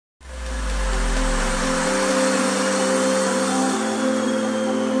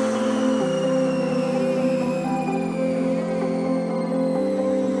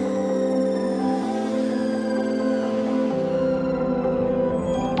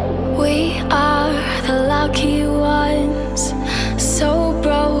lucky ones, so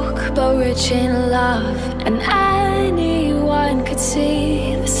broke but rich in love. And anyone could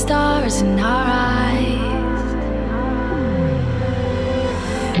see the stars in our eyes.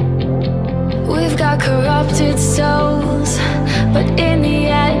 We've got corrupted souls, but in the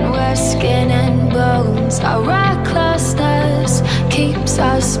end we're skin and bones. Our recklessness keeps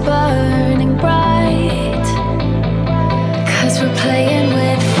us burning bright, 'cause we're playing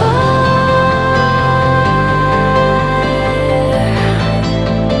with fire.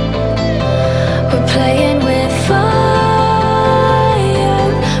 We're playing with fire.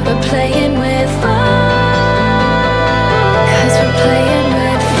 We're playing with fire, 'cause we're playing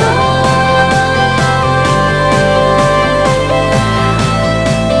with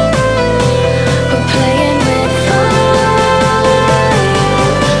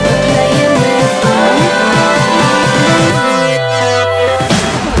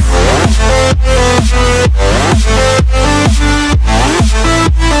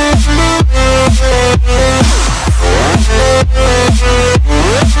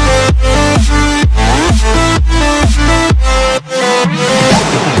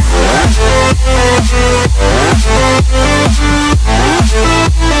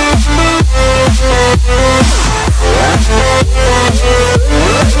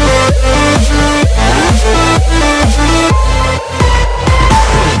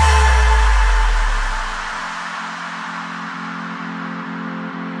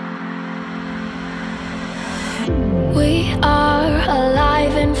We are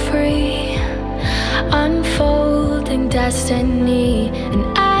alive and free, unfolding destiny, and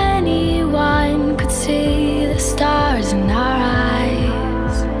anyone could see the stars in our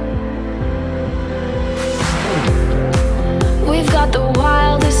eyes. We've got the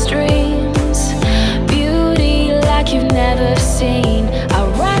wildest dreams, beauty like you've never seen. Our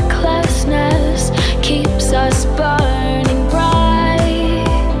recklessness keeps us burning bright,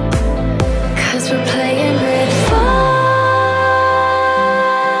 'cause we're playing with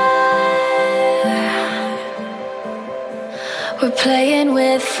we're playing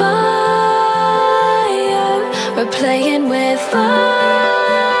with fire. We're playing with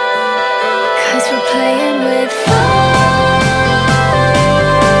fire, 'cause we're playing with fire.